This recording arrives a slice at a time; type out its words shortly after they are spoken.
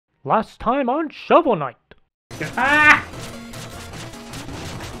Last time on Shovel Knight. Ah!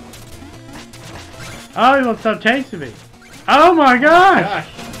 Oh, he won't stop chasing me. Oh my gosh!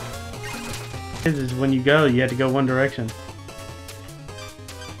 This is when you go, you have to go one direction.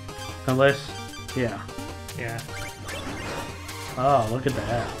 Unless, yeah. Yeah. Oh, look at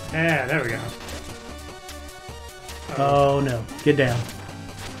that. Yeah, there we go. Oh no, get down.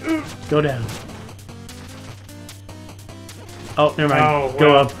 Go down. Oh, never mind. Oh, Go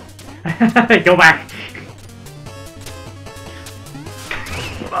well. up. Go back.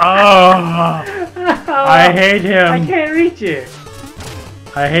 Oh, I hate him. I can't reach it.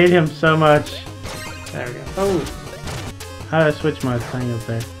 I hate him so much. There we go. Oh. How do I switch my thing up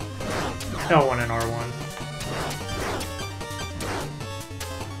there? L1 and R1.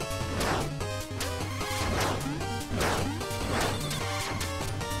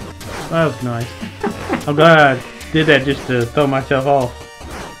 That was nice. I'm glad I did that just to throw myself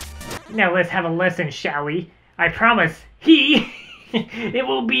off. Now let's have a lesson, shall we? I promise. It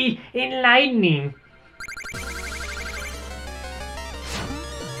will be enlightening.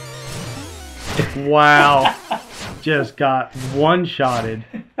 Wow. Just got one-shotted.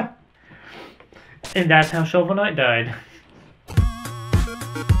 And that's how Shovel Knight died.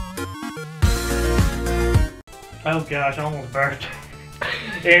 Oh gosh, I almost burnt.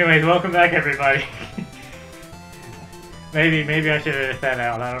 Anyways, welcome back everybody. Maybe I should have edit that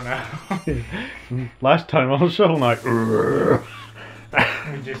out, I don't know. Last time on Shovel Knight.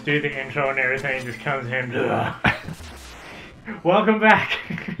 We just do the intro and everything just comes in. Welcome back.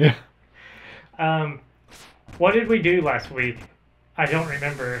 Yeah. What did we do last week? I don't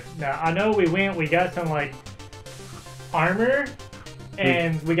remember. Now, I know we got some like armor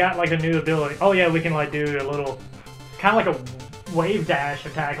and we got like a new ability. Oh yeah, we can like do a little kind of like a wave dash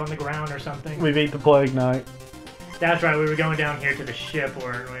attack on the ground or something. We beat the Plague Knight. That's right, we were going down here to the ship,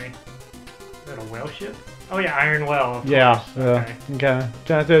 weren't we? Is that a whale ship? Oh yeah, Iron Well. Of Yeah. course. Okay.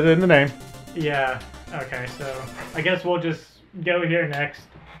 Just says it in the name. Yeah. Okay, so I guess we'll just go here next.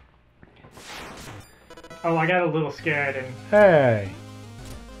 Oh, I got a little scared and Hey.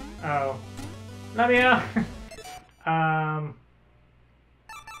 oh, let me out.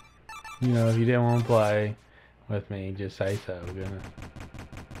 You know, if you didn't want to play with me, just say so.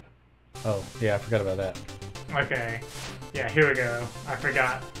 Oh, yeah, I forgot about that. Okay. Yeah, here we go. I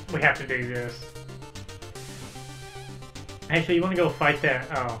forgot. We have to do this. Actually, you want to go fight that?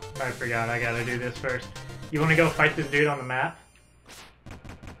 Oh, I forgot. I gotta do this first. You want to go fight this dude on the map?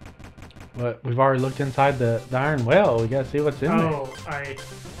 But we've already looked inside the Iron Well. We gotta see what's in there. Oh,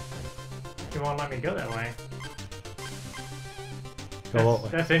 you won't let me go that way. Go what way?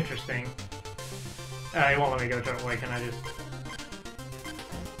 That's interesting. You won't let me go that way. Can I just...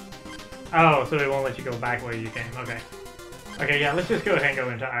 Oh, so they won't let you go back where you came. Okay. Okay, yeah, let's just go ahead and go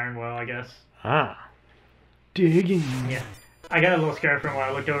into Iron Well, I guess. Ah. Digging. Yeah. I got a little scared from when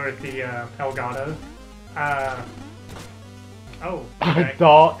I looked over at the Elgato. Oh, I okay.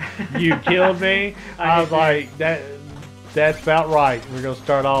 thought you killed me. I was did. like, that's about right. We're gonna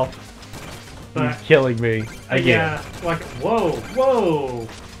start off you But, killing me again. yeah, like, whoa, whoa! Oh.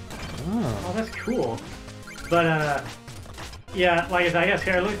 Oh, that's cool. But, yeah, like I got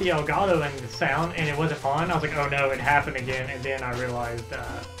scared. I looked at the Elgato and the sound, and it wasn't on. I was like, oh no, it happened again. And then I realized,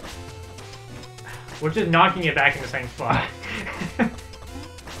 we're just knocking it back in the same spot.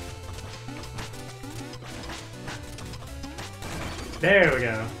 There we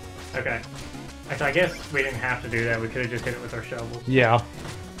go. Okay. Actually, I guess we didn't have to do that. We could have just hit it with our shovels. Yeah.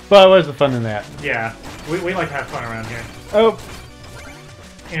 But what's the fun in that? Yeah. We like to have fun around here. Oh.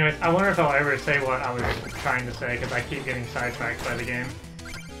 Anyways, I wonder if I'll ever say what I was trying to say, because I keep getting sidetracked by the game.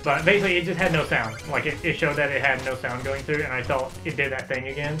 But basically, it just had no sound. Like, it showed that it had no sound going through, and I thought it did that thing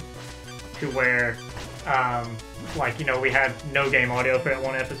again, to where, like, you know, we had no game audio for that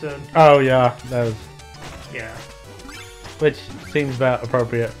one episode. Oh yeah, that was. Yeah. Which seems about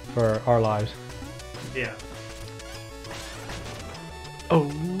appropriate for our lives. Yeah.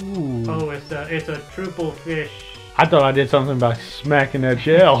 Oh. Oh, it's a triple fish. I thought I did something by smacking that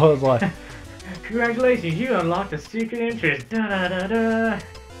shell. I was like, Congratulations, you unlocked a secret interest. Da da da da.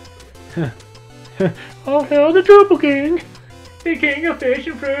 oh hell, the Triple King! The king of fish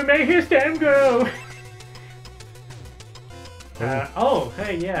and fruit, make his stem grow. Oh,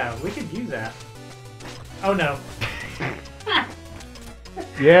 hey, yeah, we could use that. Oh no.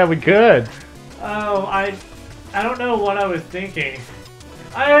 Yeah, we could. Oh, I don't know what I was thinking.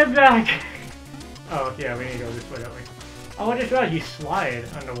 I am back. Oh, yeah, we need to go this way, don't we? Oh, I just realized you slide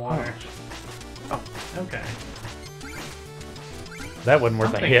underwater. Oh. Okay. That wasn't worth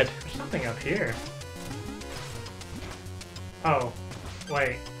a Something- hit. There's something up here. Oh,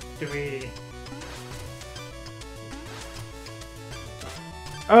 wait. do we...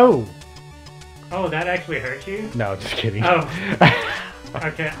 Oh! Oh, that actually hurt you? No, just kidding. Oh.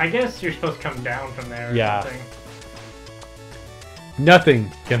 Okay, I guess you're supposed to come down from there or Yeah. something.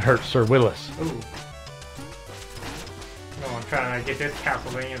 Nothing can hurt Sir Willis. Ooh. Oh, I'm trying to get this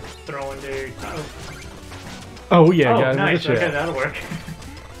Castlevania throwing dude. Uh-oh. Oh yeah, Oh, got nice. this shit. Okay, that'll work.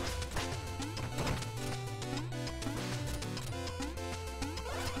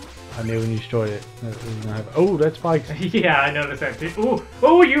 I knew when you destroyed it. That was gonna happen. Oh, that spikes. Yeah, I noticed that too. Ooh!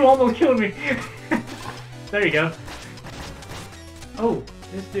 Oh, you almost killed me! There you go. Oh,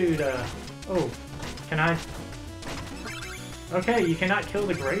 this dude, oh. Can I... Okay, you cannot kill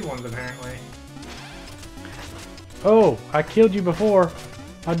the gray ones, apparently. Oh, I killed you before.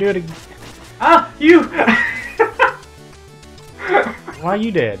 I'll do it again. Ah! You! Why are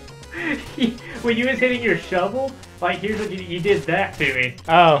you dead? When you was hitting your shovel, like, here's what you did that to me.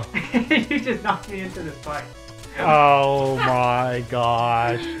 Oh. You just knocked me into this fight. Oh my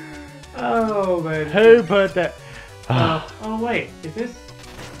gosh. Oh, man. Who put that? Oh, wait. Is this...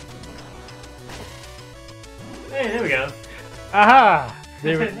 Hey, there we go. Aha! Now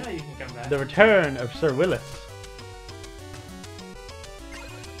you can come back. The return of Sir Willis.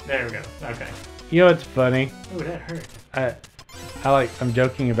 There we go. Okay. You know what's funny? Ooh, that hurt. I'm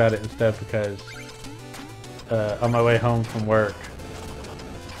joking about it and stuff because on my way home from work,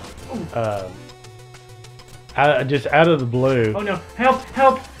 just out of the blue. Oh no! Help!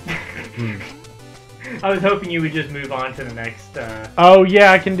 Help! I was hoping you would just move on to the next. Oh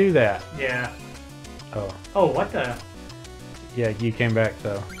yeah, I can do that. Yeah. Oh. Oh, what the? Yeah, you came back,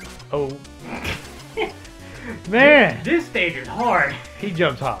 so. Oh. Man! This stage is hard. He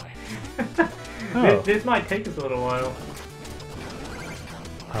jumps high. Oh. This might take us a little while.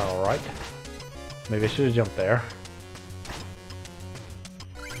 Alright. Maybe I should have jumped there.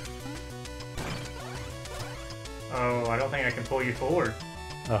 Oh, I don't think I can pull you forward.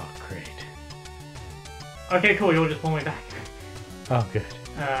 Oh, great. Okay, cool. You'll just pull me back. Oh, good.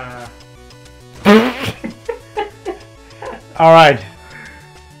 Alright.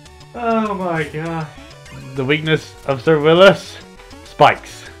 Oh my gosh. The weakness of Sir Willis?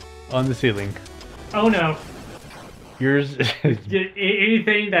 Spikes on the ceiling. Oh no. Yours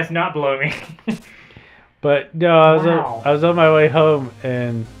Anything that's not below me. But no, Wow. I was on my way home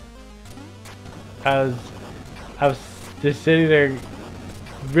and I was just sitting there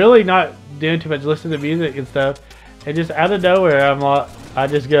really not doing too much, listening to music and stuff, and just out of nowhere I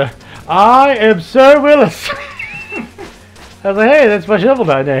just go, I am Sir Willis. I was like, hey, that's my Shovel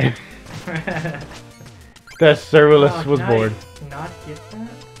Knight name. That's Sir Willis was born. Not get that?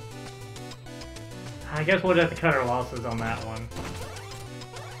 I guess we'll have to cut our losses on that one.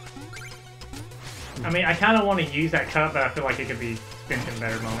 I mean, I kind of want to use that cut, but I feel like it could be spent in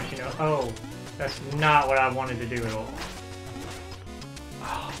better moments, you know? Oh, that's not what I wanted to do at all.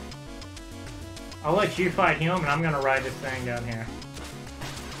 I'll let you fight him, and I'm going to ride this thing down here.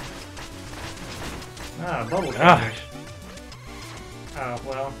 Ah, bubble Gosh. Oh,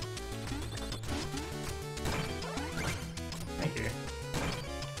 well. Thank you.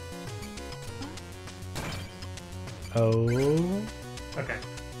 Oh. Okay.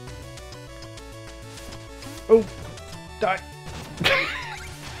 Oh. Die.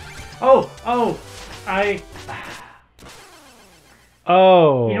 Oh!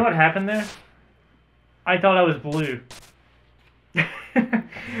 Oh. You know what happened there? I thought I was blue.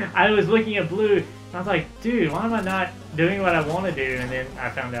 I was looking at blue, and I was like, dude, why am I not doing what I want to do? And then I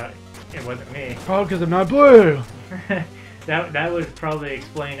found out it wasn't me. Probably because I'm not blue. That would probably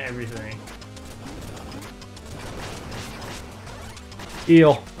explain everything.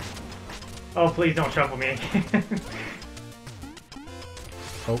 Eel. Oh, please don't shuffle me again.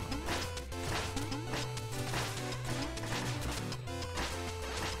 Oh.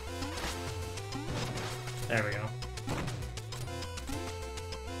 There we go.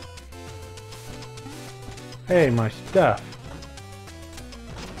 Hey, my stuff.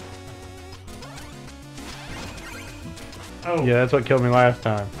 Oh. Yeah, that's what killed me last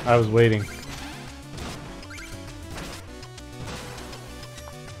time. I was waiting.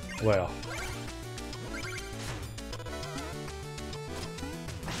 Well.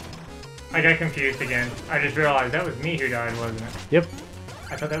 I got confused again. I just realized that was me who died, wasn't it? Yep.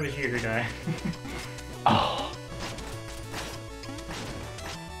 I thought that was you who died. Oh.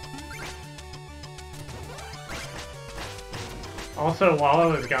 Also, while I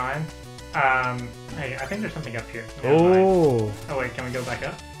was gone, hey, I think there's something up here. Never mind. Oh. Oh wait, can we go back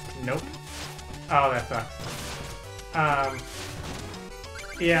up? Nope. Oh, that sucks.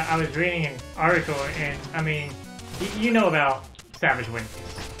 Yeah, I was reading an article, and I mean, you know about Savage Wendy's.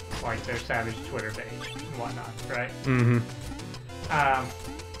 like their Savage Twitter page and whatnot, right? Mm-hmm.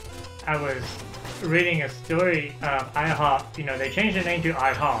 I was reading a story of IHOP. You know, they changed their name to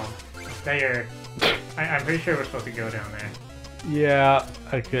IHOB. They are. I'm pretty sure we're supposed to go down there. Yeah,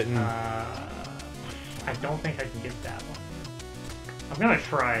 I couldn't. I don't think I can get that one. I'm gonna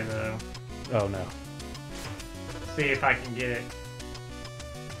try though. Oh no. See if I can get it.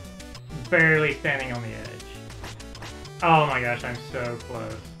 Barely standing on the edge. Oh my gosh, I'm so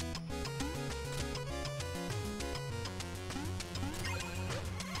close.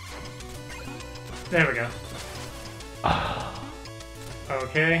 There we go.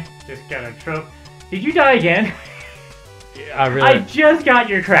 Okay, just got a trope. Did you die again? Yeah, I just got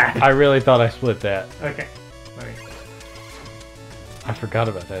your crap. I really thought I split that. Okay, let me. I forgot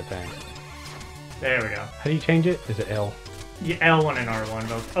about that thing. There we go. How do you change it? Is it L? Yeah, L1 and R1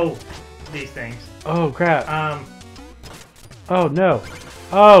 both. Oh, these things. Oh crap. Oh no.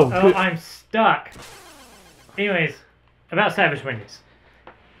 Oh. Oh, I'm stuck. Anyways, about Savage Wendy's.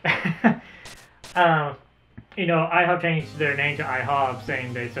 You know, IHOP changed their name to IHOB,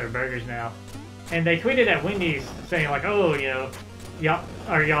 saying they serve burgers now. And they tweeted at Wendy's saying like, oh, you know, y'all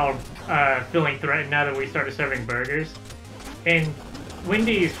feeling threatened now that we started serving burgers? And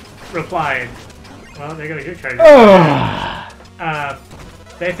Wendy's replied, well, there goes your treasure.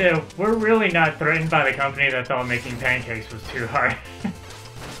 They said, we're really not threatened by the company that thought making pancakes was too hard.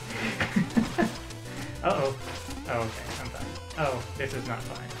 Uh-oh. Oh, okay, I'm fine. Oh, this is not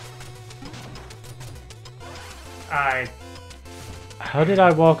fine. How did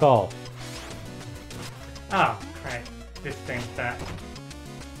I walk off? Oh, right. This thing's back.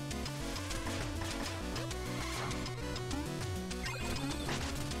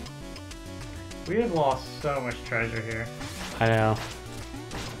 We have lost so much treasure here. I know.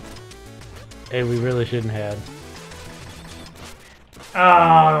 Hey, we really shouldn't have.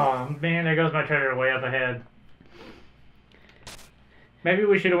 Oh, man, there goes my treasure way up ahead. Maybe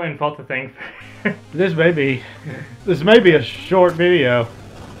we should have went and fought the thing. This may be a short video.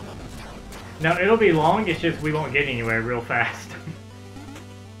 No, it'll be long, it's just we won't get anywhere real fast.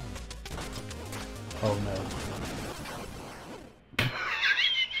 Oh no.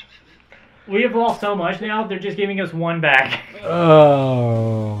 We have lost so much now, they're just giving us one back.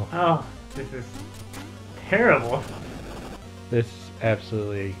 Oh. Oh, this is terrible. This is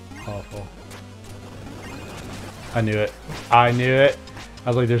absolutely awful. I knew it. I knew it. I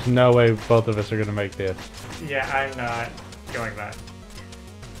was like, there's no way both of us are going to make this. Yeah, I'm not going back.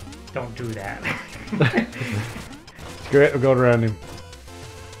 Don't do that. Screw it, we're going around him.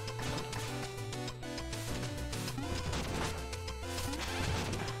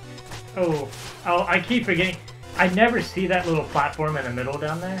 Oh, I keep forgetting. I never see that little platform in the middle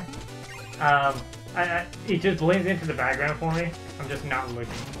down there. It just blends into the background for me. I'm just not looking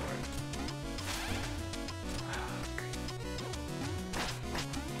for it.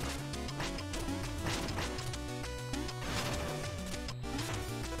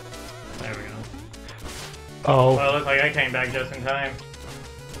 There we go. Oh. Well, it looks like I came back just in time.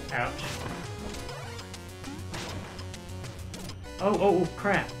 Ouch. Oh,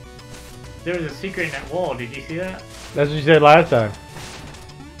 crap. There was a secret in that wall. Did you see that? That's what you said last time.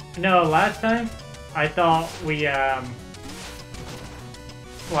 No, last time I thought we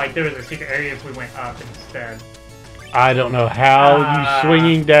like there was a secret area if we went up instead. I don't know how you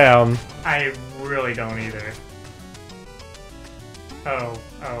swinging down. I really don't either. Oh,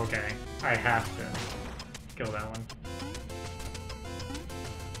 okay. I have to kill that one.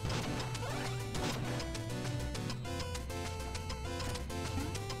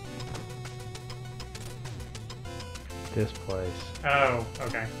 This place. Oh,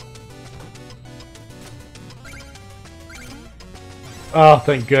 okay. Oh,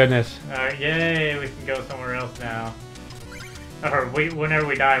 thank goodness. Yay, we can go somewhere else now. Or whenever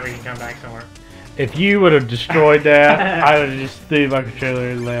we die, we can come back somewhere. If you would have destroyed that, I would have just threw my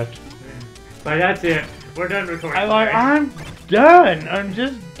controller and left. But that's it. We're done recording. I'm done. I'm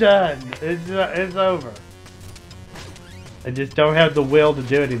just done. It's over. I just don't have the will to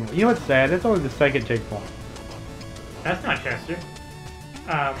do it anymore. You know what's sad? It's only the second checkpoint. That's not Chester.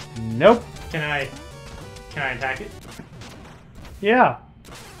 Nope. Can I attack it? Yeah.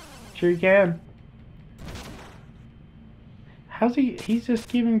 Sure you can. How's he's just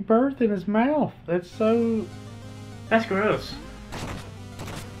giving birth in his mouth. That's so... That's gross.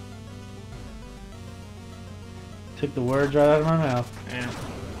 Took the words right out of my mouth. Yeah.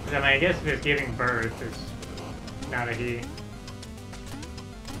 I mean, I guess if it's giving birth, it's not a he.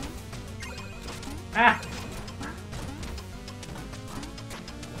 Ah!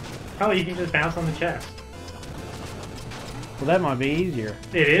 Oh, you can just bounce on the chest. Well, that might be easier.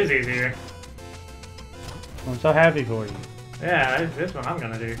 It is easier. I'm so happy for you. Yeah, this one I'm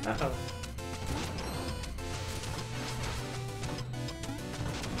gonna do. Uh-oh.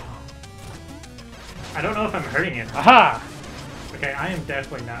 I don't know if I'm hurting it. Aha! Okay, I am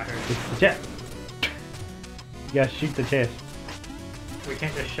definitely not hurting. It's the chest. You gotta shoot the chest. We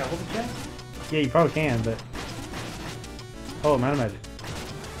can't just shovel the chest? Yeah, you probably can, but... Oh, amount of magic.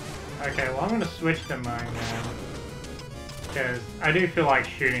 Okay, well I'm gonna switch to mine then. Because I do feel like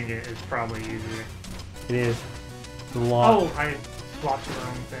shooting it is probably easier. It is. It's a lot. Oh, I swapped the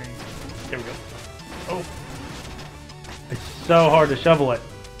wrong thing. There we go. Oh. It's so hard to shovel it.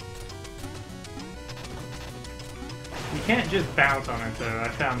 You can't just bounce on it though, I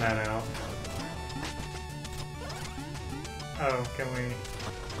found that out. Oh, can we...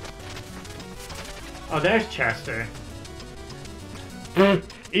 Oh, there's Chester.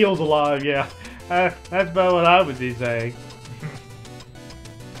 Eel's alive, yeah. That's about what I would be saying.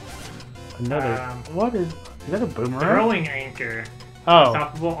 Another... what is that a boomerang? Throwing anchor. Oh.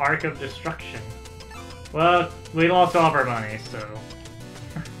 Unstoppable arc of destruction. Well, we lost all of our money, so...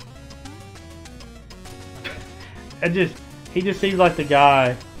 He just seems like the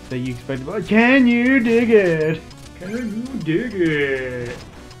guy that you expect to be, can you dig it? Can you dig it?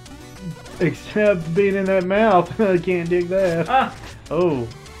 Except being in that mouth, I can't dig that. Ah! Oh.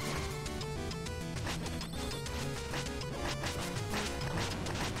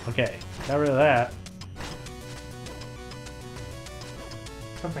 Okay, got rid of that.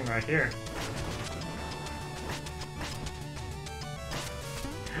 Something right here.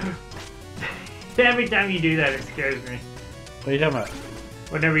 Every time you do that, it scares me. What are you talking about?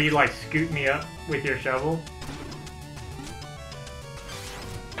 Whenever you, like, scoot me up with your shovel.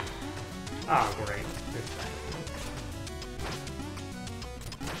 Oh, great.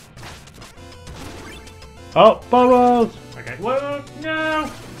 Oh, bubbles! Okay. Whoa,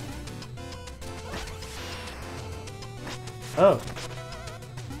 no! Oh,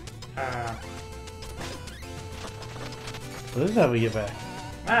 well, this is how we get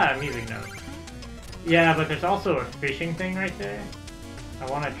back. Music note. Yeah, but there's also a fishing thing right there. I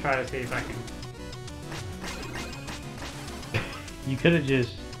want to try to see if I can... You could have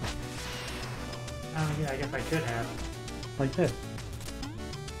just... Oh, yeah, I guess I could have. like this.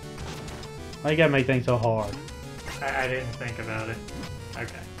 Why you gotta make things so hard? I didn't think about it.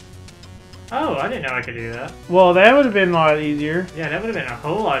 Okay. Oh, I didn't know I could do that. Well, that would have been a lot easier. Yeah, that would have been a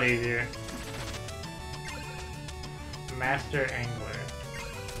whole lot easier. Master Angler.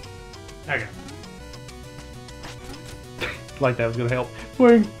 Okay. Like that was gonna help.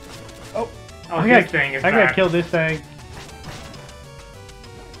 Swing! Oh, Oh, I this got, thing is I gotta back. kill this thing.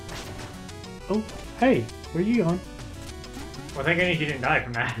 Oh, hey, where you going? Well, thank goodness you didn't die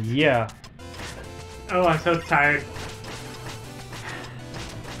from that. Yeah. Oh, I'm so tired.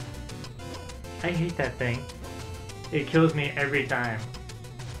 I hate that thing. It kills me every time.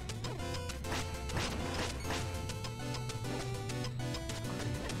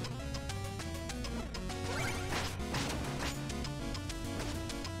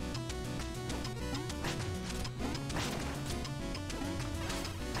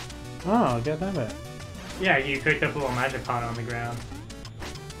 Oh, I got that back. Yeah, you picked up a little magic pot on the ground.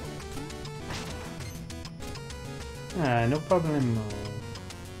 Ah, no problem.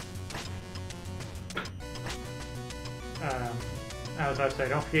 I was about to say,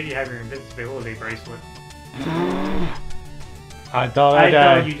 don't forget you have your invincibility bracelet. I thought I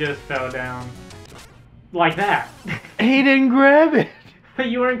died. thought you just fell down. Like that. He didn't grab it. But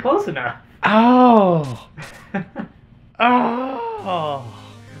you weren't close enough. Oh. Oh.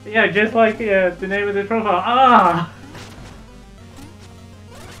 Yeah, just like the name of the profile. Ah!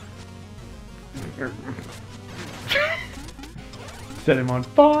 Set him on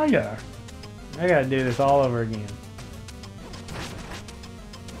fire. I gotta do this all over again.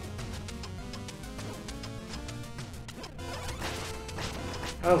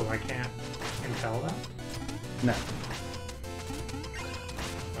 Oh, I can't tell that? No.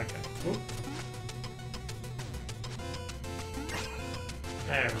 Okay. Oop.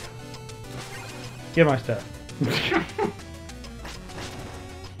 There we go. Get my stuff.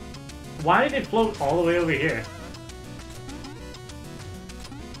 Why did it float all the way over here?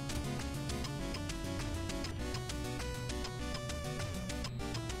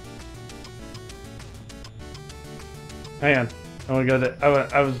 Hang on. I want to go to...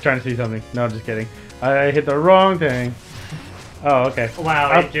 I was trying to see something. No, just kidding. I hit the wrong thing. Oh, okay.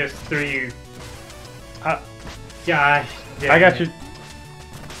 Wow, it just threw you. Gosh. I got you.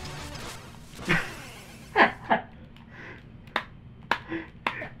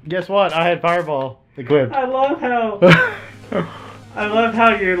 Guess what? I had fireball equipped. I love how I love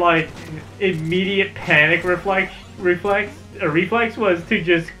how your like immediate panic reflex was to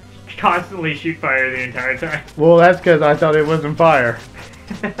just constantly shoot fire the entire time. Well, that's because I thought it wasn't fire.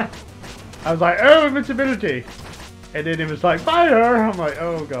 I was like, oh, invincibility. And then it was like, fire! I'm like,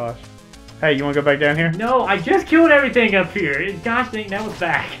 oh gosh. Hey, you want to go back down here? No, I just killed everything up here. Gosh dang, that was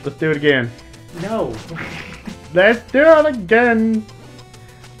back. Let's do it again. No. Let's do it again.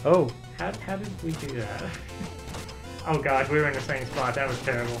 Oh. How did we do that? Oh gosh, we were in the same spot. That was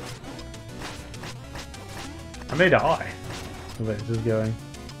terrible. I made an eye. Wait, is this going?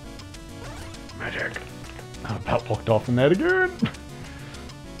 Magic. I about walked off in that again.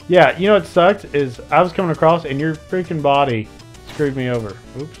 Yeah, you know what sucked is I was coming across and your freaking body screwed me over.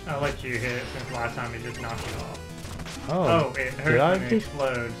 Oops. I'll let you hit it since last time it just knocked you off. Oh, it hurts when it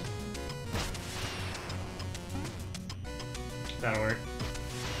explodes. That'll work.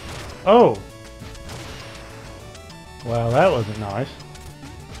 Oh. Wow, that wasn't nice.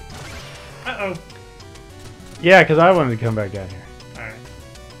 Uh-oh. Yeah, because I wanted to come back down here. Alright.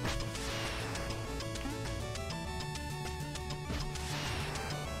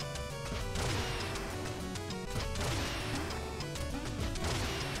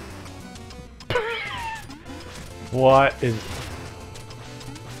 What is...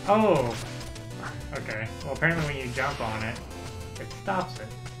 Oh. Okay. Well, apparently when you jump on it, it stops it.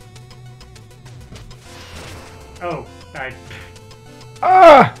 Oh, I...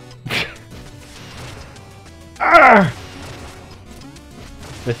 Ah! Ah!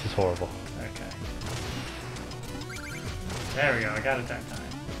 This is horrible. Okay. There we go, I got it that time.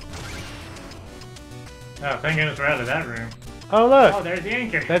 Oh, thank goodness we're out of that room. Oh look! Oh, there's the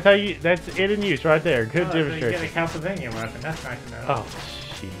anchor. That's how you. That's it in use right there. Good So you demonstration. get a Castlevania weapon. That's nice to know. Oh,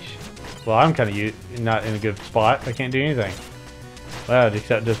 sheesh. Well, I'm kind of not in a good spot. I can't do anything. Well,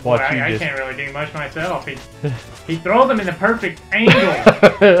 except just watch Well, you I just. can't really do much myself. He throws them in the perfect angle.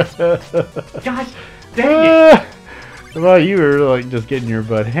 Gosh, dang it. Well, you were like just getting your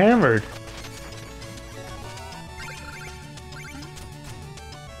butt hammered.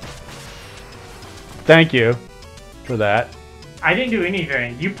 Thank you for that. I didn't do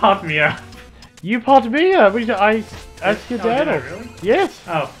anything. You popped me up. You popped me up. I Oh, skedaddled. did I really? Yes.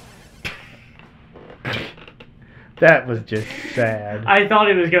 Oh, That was just sad. I thought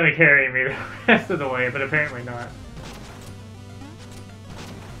it was going to carry me the rest of the way, but apparently not.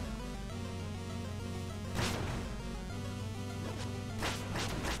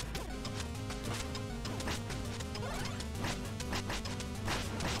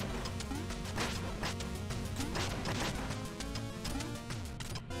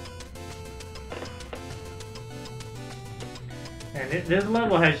 And this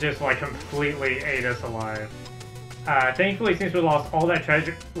level has just like completely ate us alive. Thankfully, since we lost all that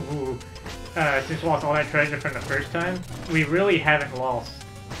treasure, from the first time, we really haven't lost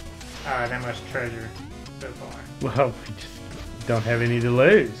that much treasure so far. Well, we just don't have any to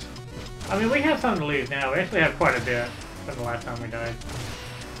lose. I mean, we have some to lose now. We actually have quite a bit from the last time we died.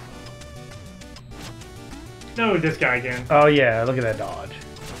 No, this guy again. Oh yeah, look at that dodge.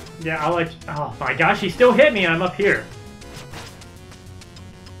 Yeah, I'll let you... Oh my gosh, he still hit me and I'm up here.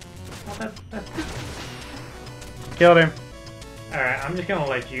 Oh, that's... Killed him. Alright, I'm just gonna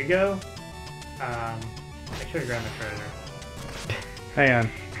let you go. Make sure you grab the treasure. Hang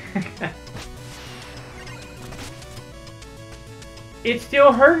on. It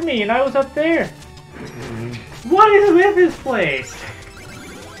still hurt me and I was up there. What is with this place?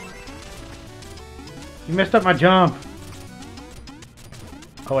 You messed up my jump.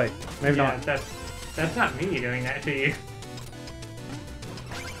 Oh wait, maybe Yeah, not. that's not me doing that to you.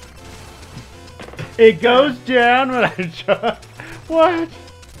 It goes down when I jump. What?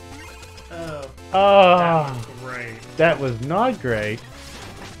 Oh, that Oh, was great. that was not great.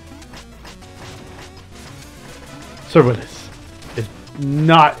 Sir Willis is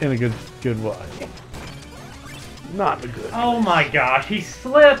not in a good way. Not a good. Oh my gosh, he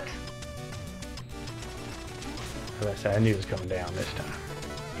slipped. As I said, I knew it was coming down this time.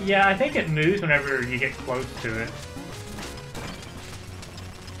 Yeah, I think it moves whenever you get close to it.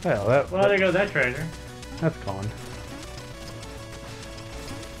 Well, Well, there goes that treasure. that's gone.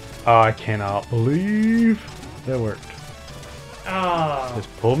 Oh, I cannot believe that worked. Oh,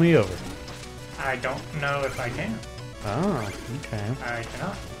 Just pull me over. I don't know if I can. Oh, okay. I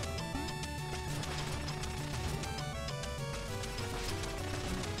cannot.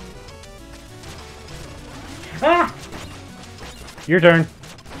 Ah! Your turn.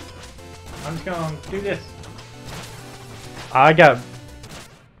 I'm just gonna do this. I got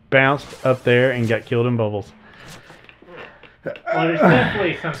bounced up there and got killed in bubbles. Well, there's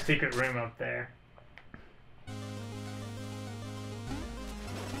definitely some secret room up there.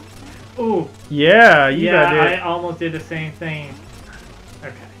 Ooh. Yeah, you Yeah, got I it. almost did the same thing.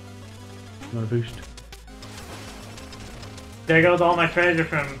 Okay. I'm gonna boost. There goes all my treasure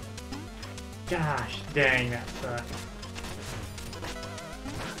from... Gosh, dang, that sucks.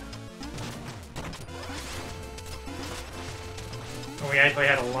 We actually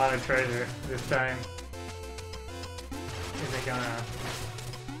had a lot of treasure this time. Is it gonna...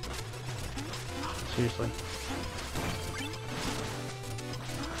 Seriously.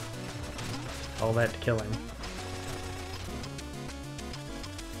 All that to kill him.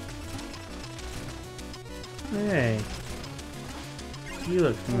 Hey. You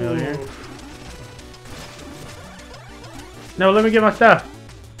look familiar. Ooh. No, let me get my stuff.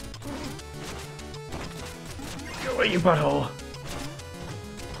 Go away, you butthole.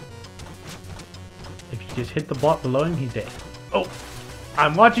 If you just hit the block below him, he's dead. Oh,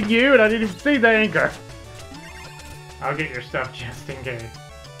 I'm watching you and I didn't even see the anchor. I'll get your stuff just in case.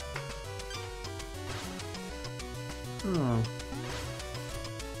 Oh.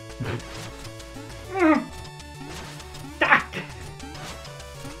 Ah!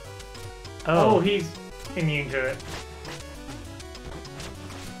 Oh. Oh, he's immune to it.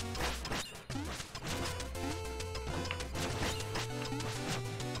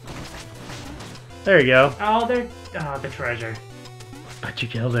 There you go. Oh, the treasure. But you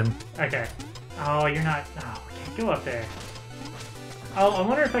killed him. Okay. Oh, you're not... Oh, I can't go up there. Oh, I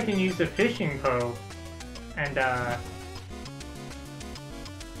wonder if I can use the fishing pole and,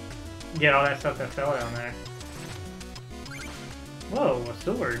 get all that stuff that fell down there. Whoa, a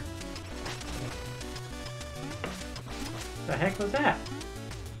sword. The heck was that?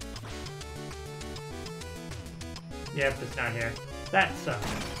 Yep, it's not here. That sucks.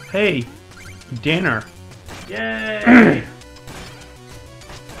 Hey, dinner. Yay!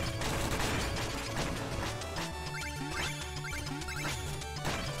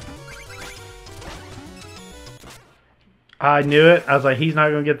 I knew it. I was like, he's not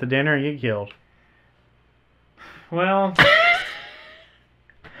going to get the dinner and get killed. Well,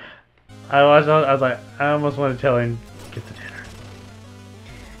 I was like, I almost want to tell him, get the dinner.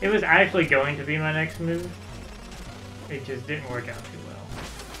 it was actually going to be my next move. It just didn't work out too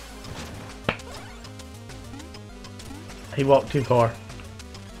well. He walked too far.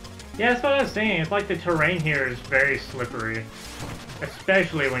 Yeah, that's what I was saying. It's like the terrain here is very slippery.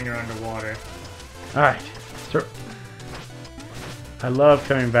 Especially when you're underwater. Alright. Sir. I love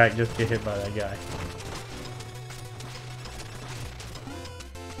coming back just to get hit by that guy.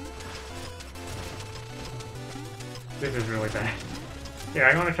 This is really bad. Yeah,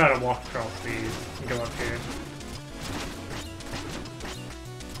 I'm gonna try to walk across these and go up here.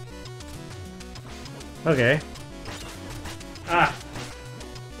 Okay. Ah!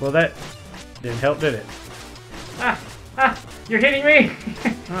 Well, that didn't help, did it? Ah! Ah! You're hitting me!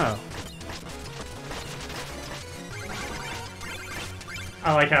 Oh.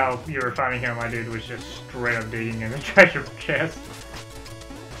 I like how you were fighting him, my dude was just straight up digging in the treasure chest.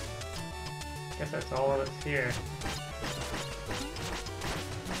 Guess that's all that's here.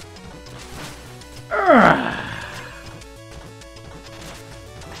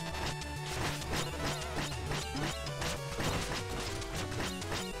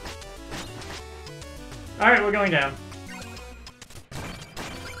 Alright, we're going down.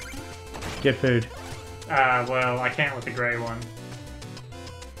 Get food. Well, I can't with the gray one.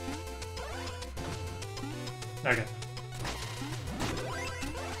 Okay.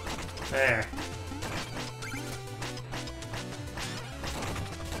 There.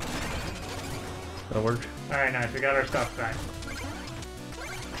 That'll work. Alright, nice. We got our stuff back.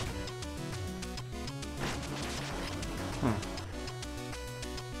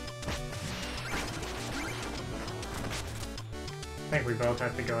 I think we both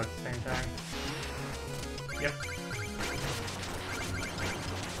have to go at the same time. Yep.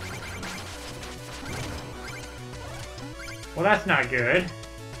 Well, that's not good.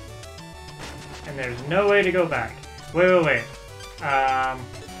 And there's no way to go back. Wait. I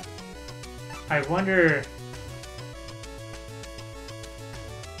wonder...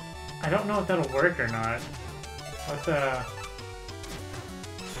 I don't know if that'll work or not. Let's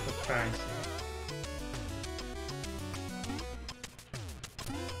try and see.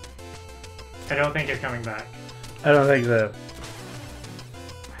 I don't think it's coming back. I don't think so.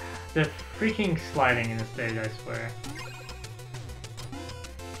 The freaking sliding in this stage, I swear.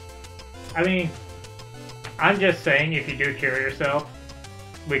 I mean, I'm just saying, if you do cure yourself,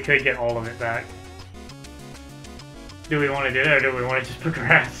 we could get all of it back. Do we want to do it, or do we want to just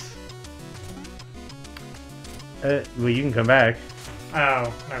progress? Well, you can come back.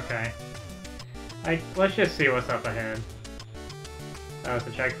 Oh, okay. Let's just see what's up ahead. That was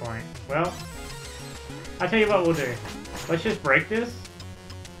the checkpoint. Well, I'll tell you what we'll do. Let's just break this.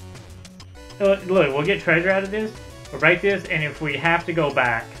 Look, we'll get treasure out of this. We'll break this, and if we have to go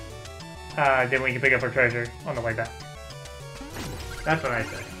back, then we can pick up our treasure on the way back. That's what I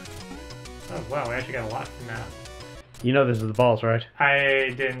say. Oh, wow, we actually got a lot from that. You know this is the boss, right?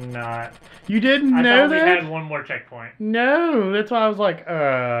 I did not. You didn't I know thought that? we had one more checkpoint. No, that's why I was like,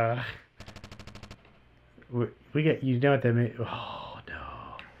 We get, you know what that means? Oh,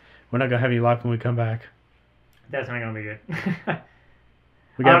 no. We're not going to have any luck when we come back. That's not going to be good.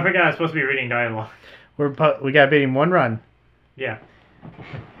 We got, I forgot I was supposed to be reading dialogue. we got to beat him one run. Yeah.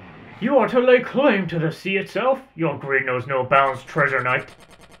 You are to lay claim to the sea itself. Your greed knows no bounds, treasure knight.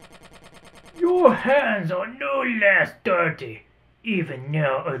 Your hands are no less dirty. Even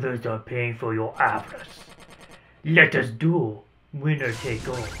now others are paying for your avarice. Let us duel. Winner take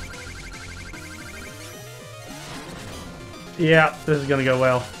all. Yeah, this is going to go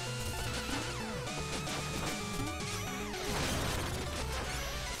well.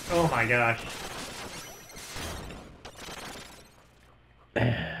 Oh my gosh.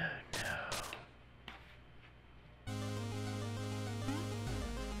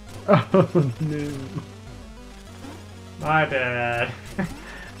 Oh, no. My bad.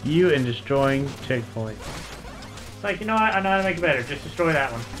 You and destroying checkpoint. It's like, you know what? I know how to make it better. Just destroy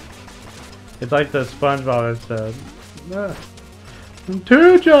that one. It's like the SpongeBob episode.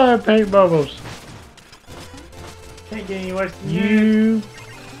 Two giant paint bubbles. Can't get any worse than You.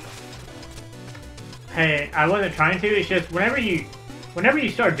 Hey, I wasn't trying to. It's just whenever you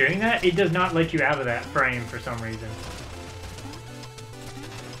start doing that, it does not let you out of that frame for some reason.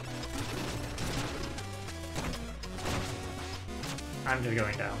 I'm just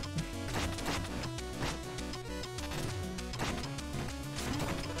going down.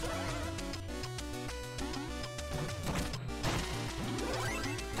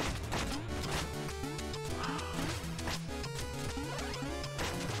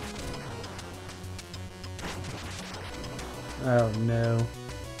 Oh no.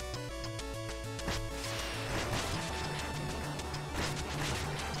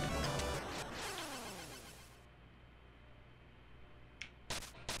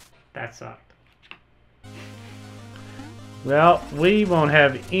 That sucked. Well, we won't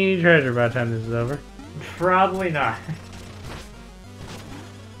have any treasure by the time this is over. Probably not.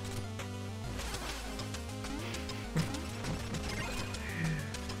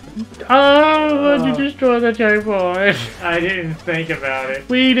 Oh, why'd you destroy the checkpoint? I didn't think about it.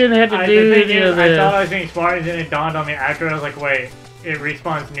 We didn't have to The do thing any is, of I thought I this. was being smart, and then it dawned on me after. I was like, wait, it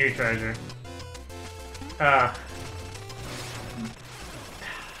respawns new treasure.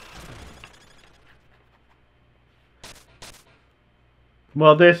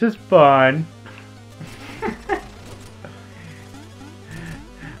 Well, this is fun.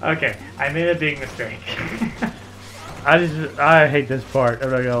 Okay, I made a big mistake. I hate this part, I'm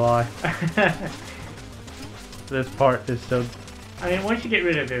not gonna lie. This part is so... I mean, once you get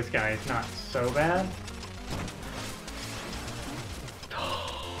rid of this guy, it's not so bad.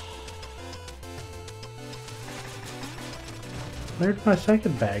 Where'd my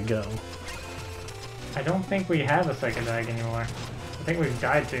second bag go? I don't think we have a second bag anymore. I think we've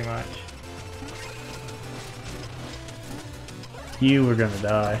died too much. You were gonna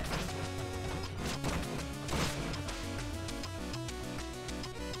die.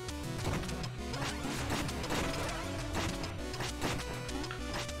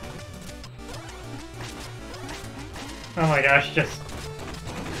 Oh my gosh, just...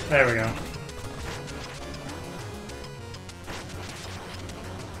 There we go.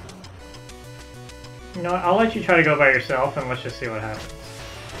 You know what, I'll let you try to go by yourself and let's just see what happens.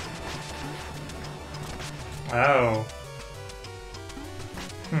 Oh.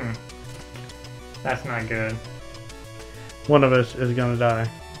 That's not good. One of us is gonna die.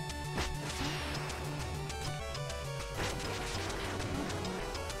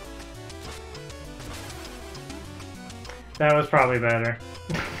 That was probably better.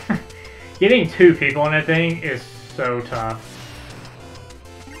 Getting two people in that thing is so tough.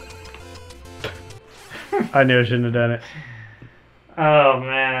 I knew I shouldn't have done it. Oh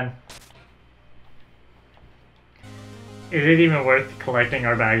man. Is it even worth collecting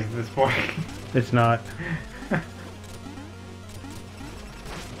our bags at this point? It's not.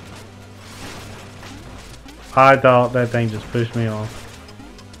 I thought that thing just pushed me off.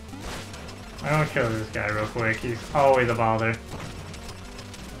 I'm gonna kill this guy real quick. He's always a bother.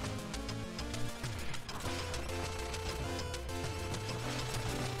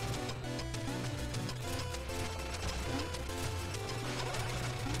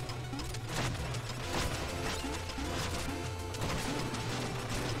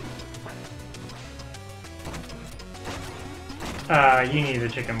 You need the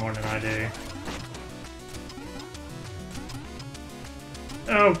chicken more than I do.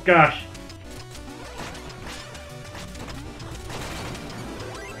 Oh gosh.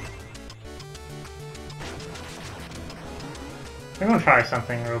 I'm gonna try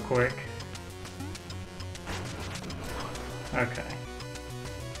something real quick. Okay.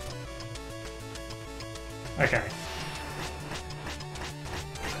 Okay.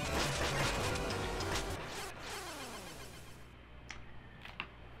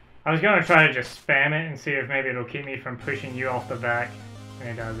 I was gonna try to just spam it and see if maybe it'll keep me from pushing you off the back, and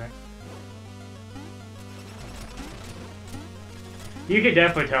it doesn't. You could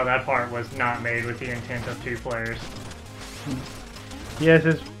definitely tell that part was not made with the intent of 2 players. Yes,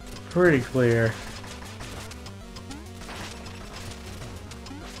 it's pretty clear.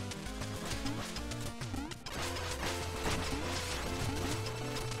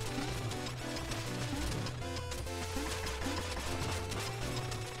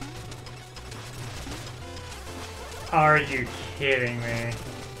 Are you kidding me?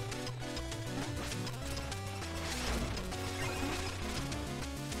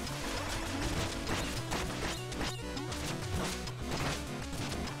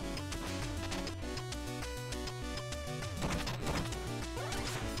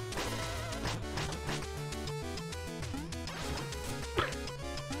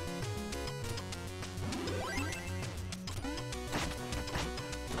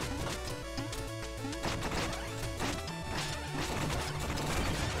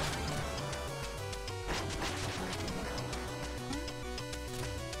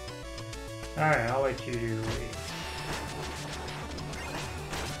 Alright, I'll let you do the lead.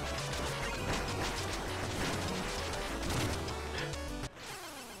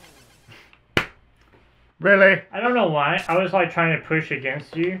 Really? I don't know why. I was like trying to push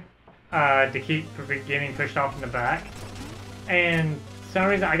against you to keep from getting pushed off in the back. And for some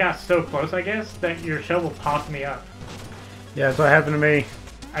reason I got so close, I guess, that your shovel popped me up. Yeah, that's what happened to me.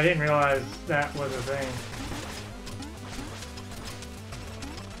 I didn't realize that was a thing.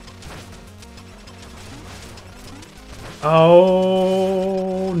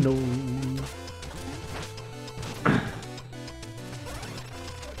 Oh no.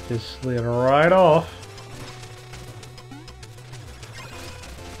 Just slid right off.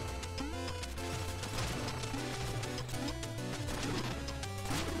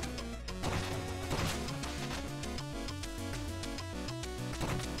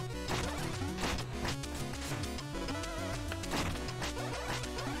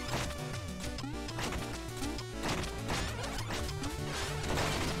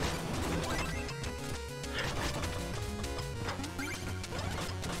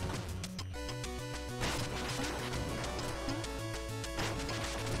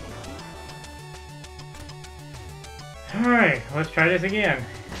 Alright, let's try this again.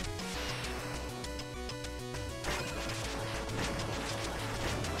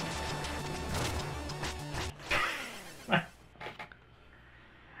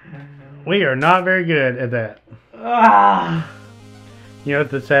 We are not very good at that. Ah! You know what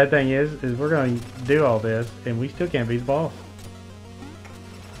the sad thing is we're going to do all this and we still can't beat the boss.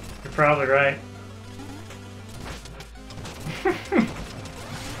 You're probably right.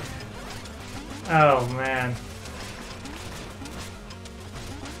 Oh man.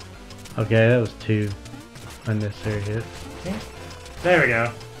 Okay, that was 2 unnecessary hits. There we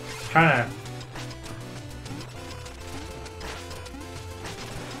go. Trying to.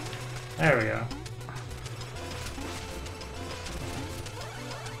 There we go.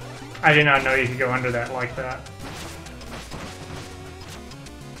 I did not know you could go under that like that.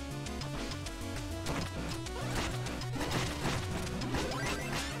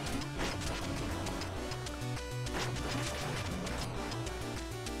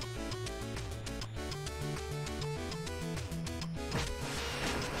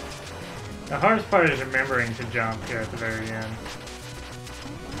 The hardest part is remembering to jump here at the very end.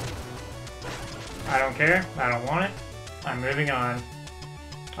 I don't care. I don't want it. I'm moving on.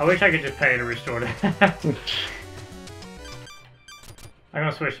 I wish I could just pay to restore that. I'm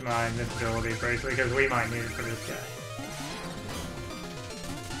gonna switch to my invincibility bracelet because we might need it for this guy.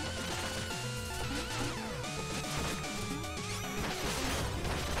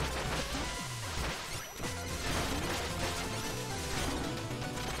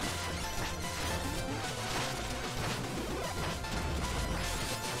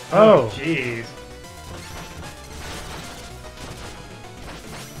 Oh, Jeez.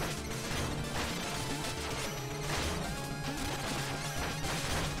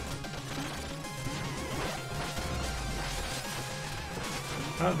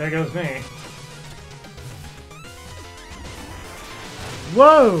 Oh, there goes me.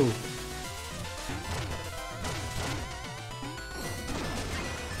 Whoa!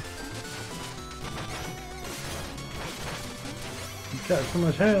 He's got so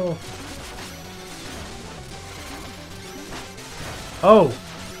much health. Oh!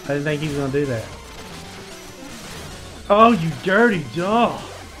 I didn't think he was gonna do that. Oh, you dirty dog!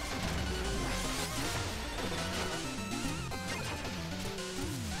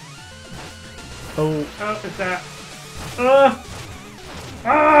 Oh. Oh, it's that.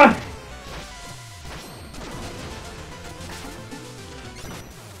 Ah!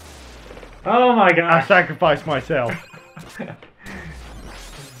 Oh my I gosh. sacrificed myself.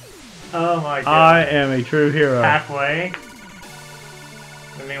 Oh my god. I am a true hero. Halfway.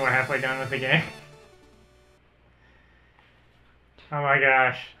 I mean, we're halfway done with the game. Oh my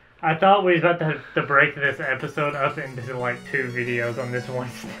gosh. I thought we was about to break this episode up into like 2 videos on this one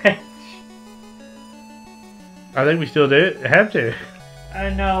stage. I think we still have to. I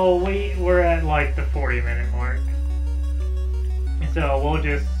know, we're at like the 40-minute mark. So we'll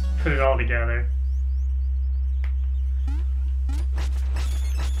just put it all together.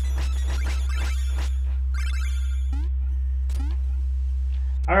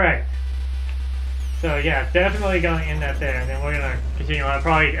 Alright. So yeah, definitely gonna end that there, and then we're gonna continue on.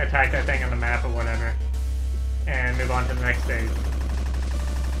 Probably attack that thing on the map or whatever. And move on to the next stage.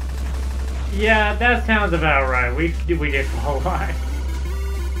 Yeah, that sounds about right. We did fall alive.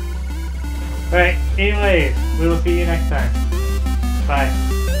 Alright, anyways, we will see you next time.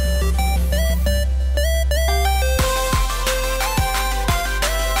 Bye.